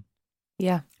around them,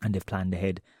 and they've planned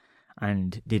ahead,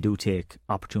 and they do take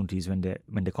opportunities when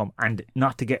they come, and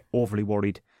not to get overly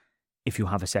worried if you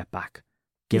have a setback.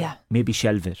 Maybe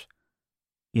shelve it.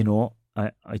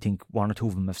 I think one or two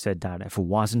of them have said that if it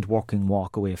wasn't working,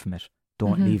 walk away from it.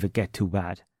 Don't leave it get too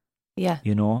bad.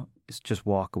 It's just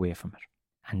walk away from it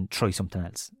and try something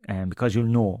else, because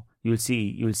you'll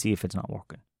see if it's not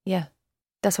working.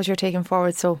 That's what you're taking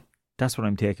forward. So that's what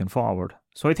I'm taking forward.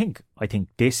 So I think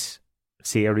this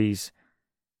series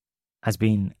has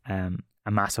been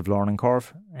a massive learning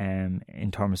curve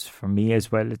in terms for me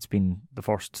as well. It's been the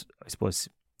first, I suppose,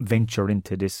 venture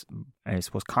into this, I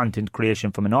suppose, content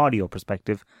creation from an audio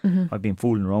perspective. I've been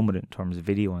fooling around with it in terms of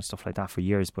video and stuff like that for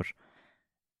years, but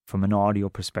from an audio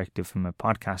perspective, from a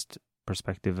podcast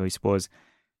perspective, I suppose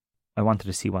I wanted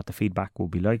to see what the feedback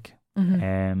would be like.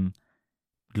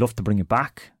 Love to bring it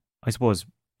back. I suppose,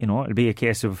 it'll be a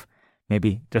case of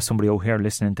maybe there's somebody out here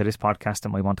listening to this podcast that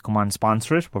might want to come on and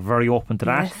sponsor it. We're very open to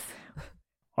that. Yes.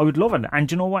 I would love it.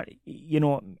 And you know what?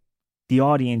 The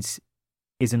audience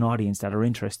is an audience that are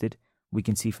interested. We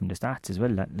can see from the stats as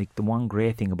well that, like, the one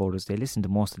great thing about us, they listen to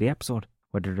most of the episode,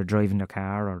 whether they're driving their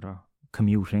car or they're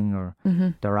commuting or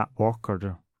they're at work or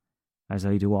they're, as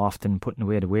I do often, putting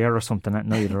away the wear or something at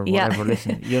night or whatever,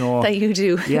 listening, that you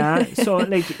do. So,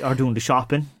 like, or doing the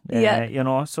shopping,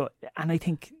 so, and I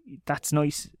think that's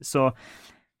nice. So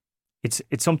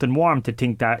it's something warm to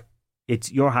think that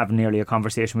you're having nearly a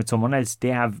conversation with someone else.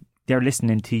 They're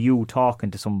listening to you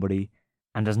talking to somebody,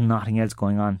 and there's nothing else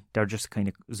going on. They're just kind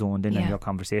of zoned in on your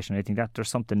conversation. I think that there's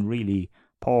something really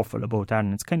powerful about that,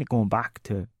 and it's kind of going back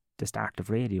to the start of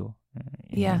radio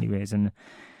in many ways. And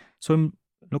so I'm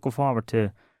looking forward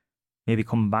to maybe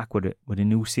coming back with a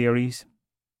new series.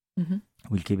 Mm-hmm.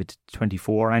 We'll keep it to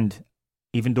 24, and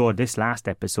even though this last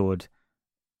episode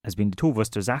has been the two of us,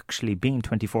 there's actually been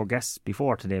 24 guests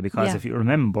before today, because if you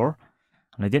remember,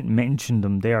 and I didn't mention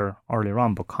them there earlier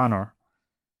on, but Connor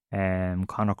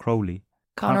Crowley.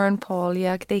 Connor and Paul,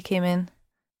 they came in.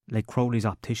 Like Crowley's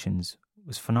Opticians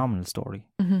was a phenomenal story,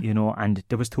 Mm-hmm. you know, and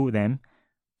there was two of them,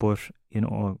 but, you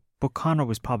know, but Connor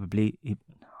was probably, he'd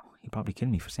probably kill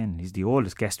me for saying he's the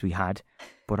oldest guest we had,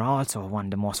 but also one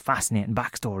of the most fascinating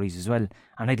backstories as well.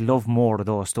 And I'd love more of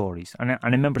those stories. And I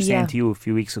remember saying to you a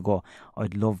few weeks ago,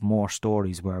 I'd love more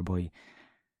stories whereby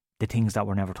the things that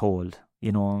were never told,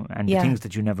 you know, and the things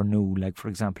that you never knew. Like, for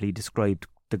example, he described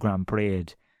the Grand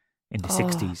Parade in the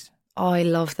 60s. Oh, I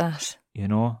love that. You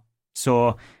know?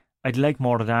 So I'd like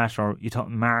more of that. Or you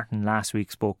thought Martin last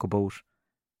week spoke about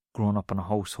growing up in a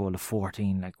household of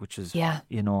 14, like, which is,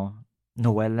 you know,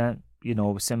 Noella, you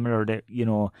know, similar to,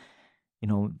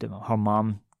 her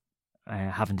mom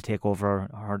having to take over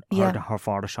her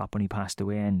father's shop when he passed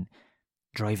away, and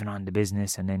driving on the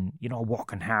business, and then, you know,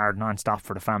 working hard non-stop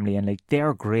for the family. And like,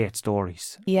 they're great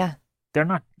stories. Yeah. They're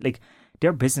not like,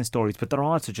 they're business stories, but they're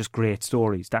also just great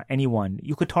stories that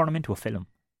you could turn them into a film.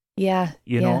 Yeah.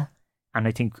 You know? And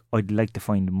I think I'd like to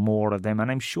find more of them. And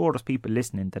I'm sure there's people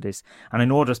listening to this. And I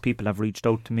know there's people have reached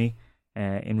out to me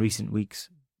in recent weeks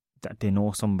that they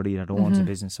know somebody that owns a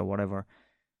business or whatever.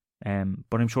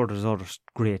 But I'm sure there's other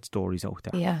great stories out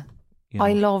there. Yeah. You know?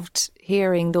 I loved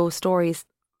hearing those stories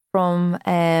from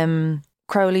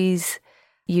Crowley's.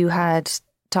 You had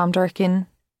Tom Durkin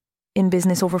in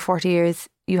business over 40 years.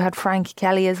 You had Frank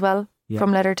Kelly as well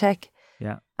from LeatherTech.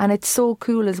 Yeah. And it's so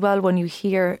cool as well when you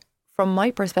hear, from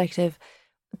my perspective,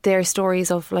 their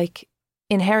stories of like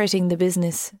inheriting the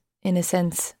business in a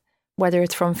sense, whether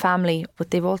it's from family, but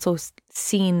they've also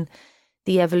seen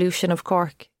the evolution of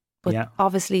Cork, but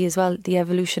obviously as well the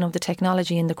evolution of the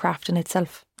technology and the craft in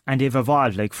itself. And they've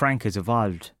evolved, like Frank has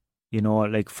evolved, you know,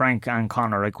 like Frank and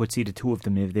Connor, I could see the two of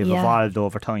them, they've evolved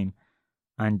over time,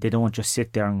 and they don't just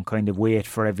sit there and kind of wait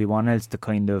for everyone else to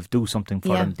kind of do something for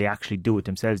them. They actually do it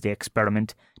themselves. They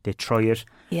experiment, they try it.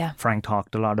 Yeah. Frank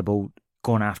talked a lot about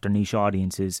going after niche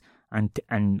audiences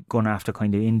and going after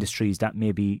kind of industries that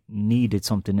maybe needed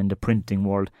something in the printing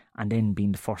world, and then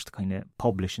being the first to kind of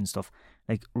publish and stuff.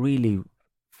 Like, really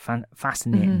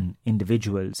fascinating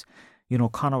individuals. You know,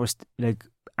 Connor was like,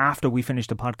 after we finished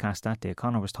the podcast that day,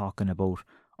 Connor was talking about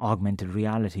augmented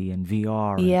reality and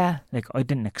VR. Like, I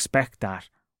didn't expect that,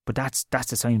 but that's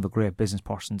a sign of a great business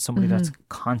person, somebody that's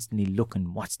constantly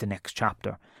looking, what's the next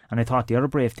chapter? And I thought the other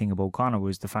brave thing about Connor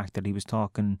was the fact that he was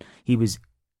talking, he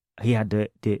had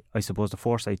the I suppose the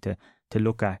foresight to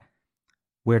look at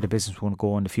where the business will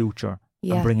go in the future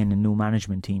and bring in a new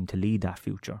management team to lead that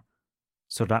future.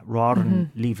 So that rather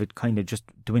than leave it kind of just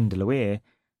dwindle away,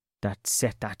 that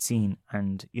set that scene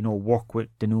and, you know, work with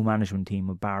the new management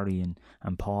team of Barry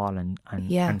and Paul and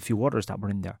a few others that were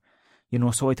in there. You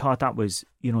know, so I thought that was,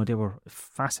 you know, they were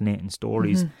fascinating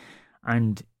stories.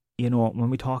 And, you know, when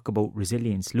we talk about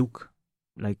resilience, Luke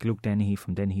Dennehy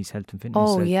from Dennehy's Health and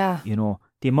Fitness you know,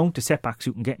 the amount of setbacks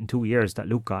you can get in 2 years that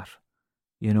Luke got,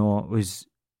 you know, was,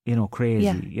 you know,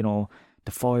 crazy. You know,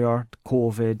 the fire, the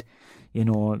COVID, you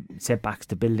know, setbacks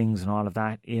to buildings and all of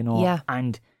that, you know.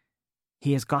 And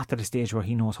he has got to the stage where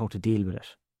he knows how to deal with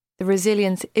it. The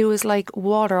resilience, it was like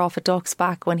water off a duck's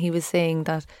back when he was saying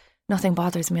that nothing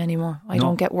bothers me anymore. I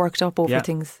don't get worked up over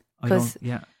things. Because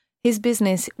his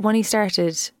business, when he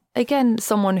started, again,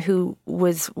 someone who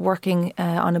was working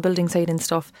on a building site and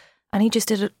stuff, and he just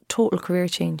did a total career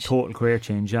change. And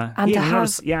to have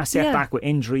setback with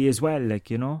injury as well, like,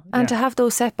 you know. And to have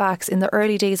those setbacks in the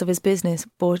early days of his business,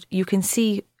 but you can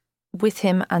see with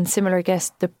him and similar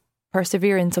guests the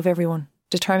perseverance of everyone,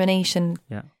 determination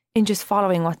in just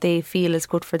following what they feel is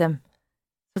good for them.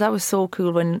 So that was so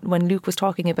cool when Luke was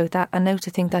talking about that, and now to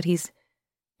think that he's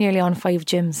nearly on 5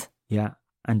 gyms. Yeah,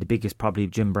 and the biggest probably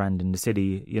gym brand in the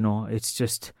city, you know. It's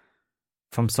just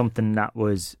from something that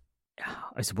was,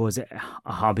 I suppose, a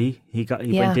hobby. He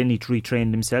went in, he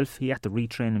retrained himself. He had to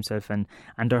retrain himself, and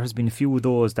there has been a few of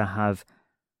those that have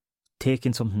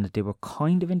taken something that they were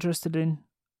kind of interested in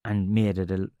and made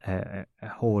it a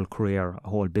whole career, a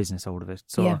whole business out of it.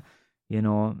 So, you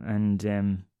know, and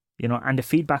you know, and the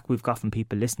feedback we've got from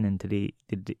people listening to the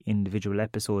individual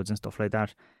episodes and stuff like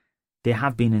that, they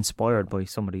have been inspired by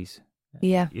some of these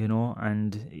Yeah.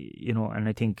 And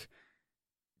I think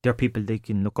they're people they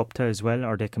can look up to as well,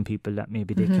 or they can people that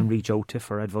maybe they can reach out to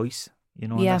for advice.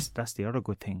 Yeah. That's the other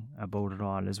good thing about it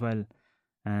all as well.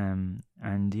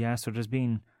 So there's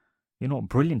been,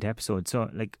 brilliant episodes. So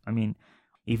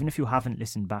even if you haven't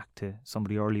listened back to some of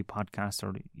the early podcasts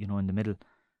or, in the middle,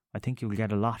 I think you'll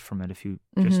get a lot from it if you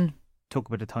just took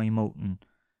a bit of time out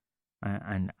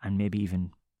and maybe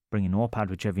even bring a notepad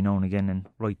with you every now and again and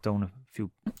write down a few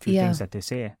things that they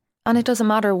say. And it doesn't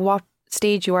matter what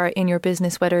stage you are in your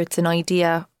business, whether it's an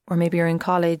idea or maybe you're in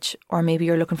college or maybe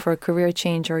you're looking for a career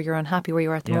change or you're unhappy where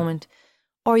you are at the moment,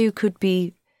 or you could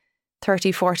be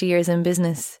 30, 40 years in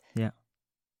business. Yeah.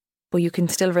 But you can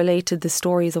still relate to the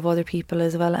stories of other people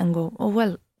as well and go, oh,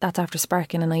 well, that's after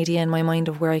sparking an idea in my mind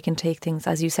of where I can take things.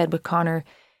 As you said with Connor,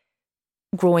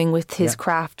 growing with his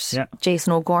craft. Yeah.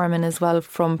 Jason O'Gorman as well,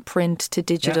 from print to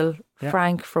digital. Yeah.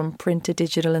 Frank from print to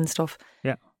digital and stuff.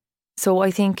 Yeah. So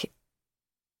I think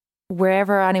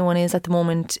wherever anyone is at the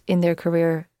moment in their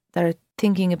career that are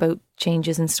thinking about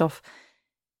changes and stuff,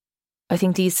 I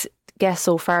think these guests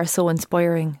so far are so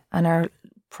inspiring and are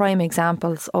prime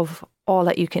examples of all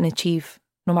that you can achieve,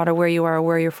 no matter where you are or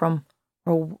where you're from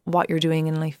or what you're doing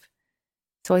in life.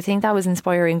 So I think that was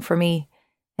inspiring for me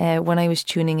when I was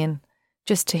tuning in,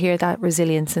 just to hear that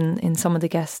resilience in some of the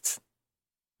guests.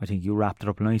 I think you wrapped it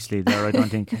up nicely there. I don't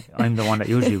think I'm the one that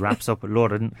usually wraps up a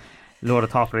load of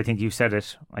talk, but I think you said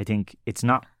it. I think it's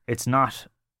not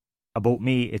about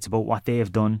me, it's about what they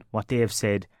have done, what they have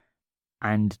said,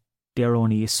 and they're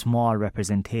only a small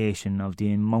representation of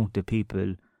the amount of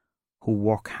people who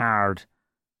work hard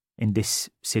in this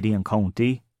city and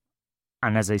county.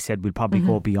 And as I said, we'll probably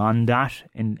go beyond that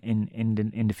in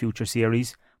the future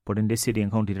series. But in this city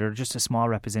and county, they're just a small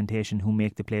representation who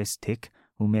make the place tick,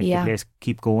 who make the place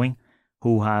keep going,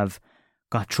 who have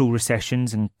got through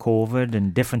recessions and COVID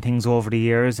and different things over the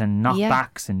years and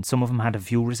knockbacks, and some of them had a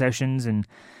few recessions and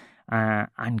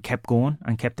kept going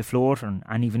and kept afloat, and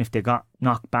even if they got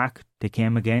knocked back, they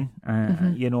came again.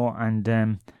 I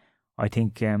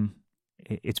think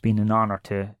it's been an honour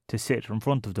to sit in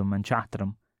front of them and chat to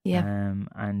them. Yeah.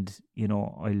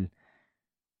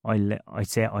 I'd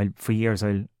say for years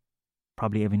I'll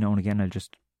probably every now and again I'll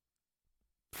just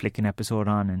flick an episode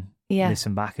on and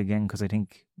listen back again, because I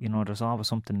think there's always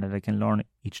something that I can learn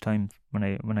each time when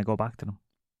I go back to them.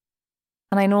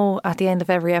 And I know at the end of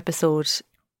every episode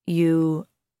you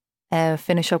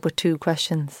finish up with 2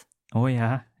 questions. Oh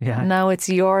yeah. Now it's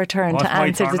your turn to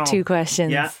answer the 2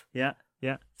 questions. Yeah.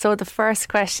 So the first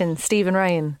question, Stephen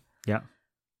Ryan. Yeah.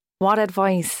 What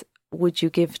advice would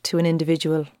you give to an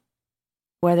individual,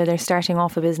 whether they're starting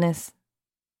off a business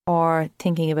or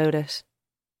thinking about it,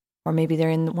 or maybe they're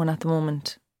in one at the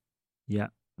moment? Yeah.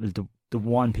 Well, the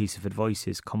one piece of advice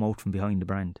is come out from behind the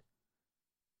brand.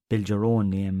 Build your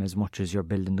own name as much as you're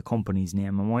building the company's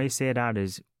name. And why I say that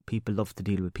is people love to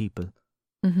deal with people.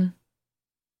 Mm-hmm.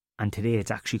 And today it's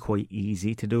actually quite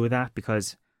easy to do that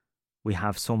because we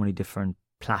have so many different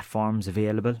platforms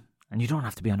available, and you don't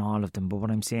have to be on all of them. But what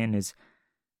I'm saying is,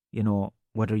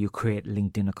 whether you create a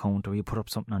LinkedIn account or you put up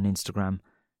something on Instagram,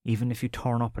 even if you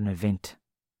turn up an event,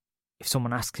 if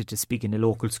someone asks you to speak in the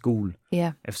local school,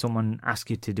 if someone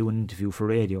asks you to do an interview for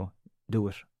radio, do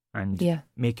it and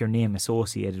make your name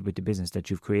associated with the business that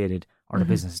you've created or the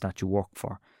business that you work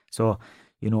for. So,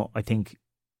 I think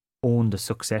own the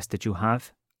success that you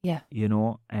have,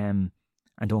 and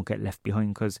don't get left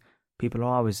behind, because people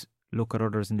always look at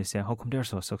others and they say, how come they're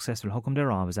so successful? How come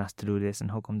they're always asked to do this and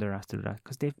how come they're asked to do that?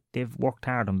 Because they've worked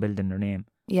hard on building their name.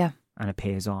 Yeah. And it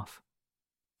pays off.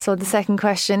 So the second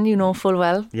question, full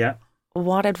well. Yeah.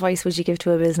 What advice would you give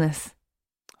to a business?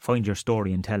 Find your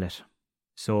story and tell it.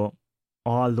 So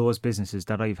all those businesses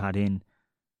that I've had in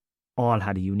all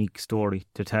had a unique story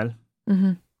to tell.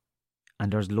 Mm-hmm.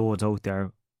 And there's loads out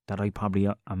there that I probably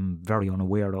am very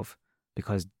unaware of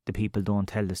because the people don't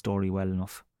tell the story well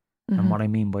enough. And what I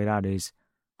mean by that is,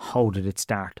 how did it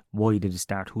start? Why did it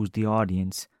start? Who's the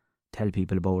audience? Tell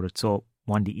people about it. So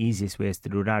one of the easiest ways to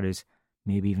do that is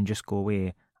maybe even just go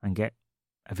away and get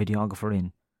a videographer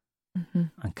in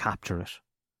and capture it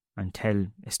and tell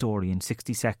a story in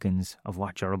 60 seconds of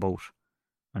what you're about.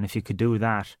 And if you could do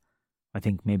that, I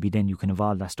think maybe then you can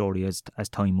evolve that story as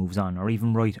time moves on, or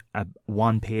even write a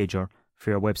one-pager for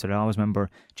your website. I always remember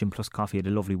Gym Plus Coffee had a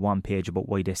lovely one page about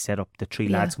why they set up the 3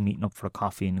 lads meeting up for a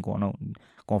coffee and going out and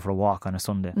going for a walk on a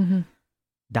Sunday.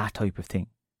 That type of thing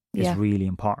is really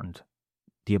important.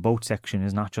 The about section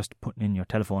is not just putting in your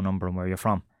telephone number and where you're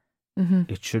from.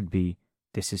 It should be,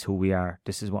 this is who we are,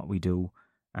 this is what we do,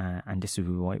 and this is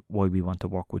why we want to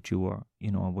work with you, or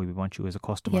why we want you as a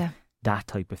customer. That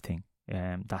type of thing.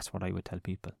 That's what I would tell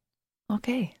people.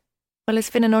 Okay. Well, it's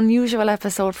been an unusual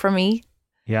episode for me.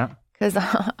 Yeah. Because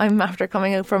I'm after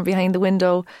coming out from behind the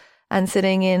window and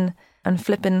sitting in and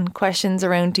flipping questions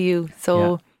around to you.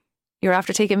 So you're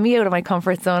after taking me out of my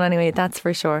comfort zone anyway, that's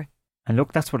for sure. And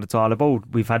look, that's what it's all about.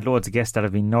 We've had loads of guests that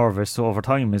have been nervous over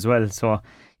time as well. So,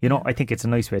 I think it's a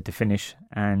nice way to finish.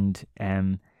 And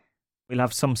we'll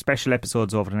have some special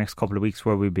episodes over the next couple of weeks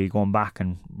where we'll be going back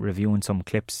and reviewing some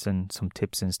clips and some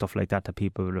tips and stuff like that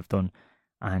people will have done.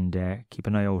 And keep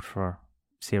an eye out for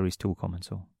Series 2 coming.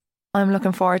 So I'm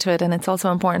looking forward to it. And it's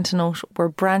also important to note we're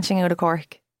branching out of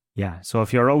Cork. Yeah, so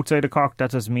if you're outside of Cork,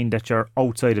 that doesn't mean that you're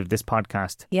outside of this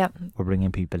podcast. Yep. We're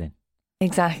bringing people in.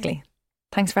 Exactly.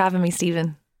 Thanks for having me,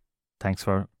 Stephen. Thanks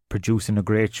for producing a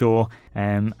great show.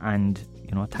 And,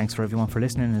 thanks for everyone for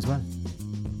listening as well.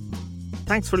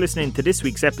 Thanks for listening to this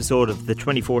week's episode of the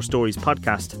 24 Stories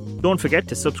podcast. Don't forget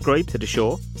to subscribe to the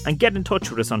show and get in touch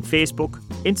with us on Facebook,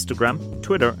 Instagram,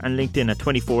 Twitter and LinkedIn at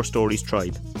 24 Stories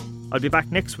Tribe. I'll be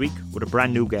back next week with a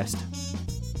brand new guest.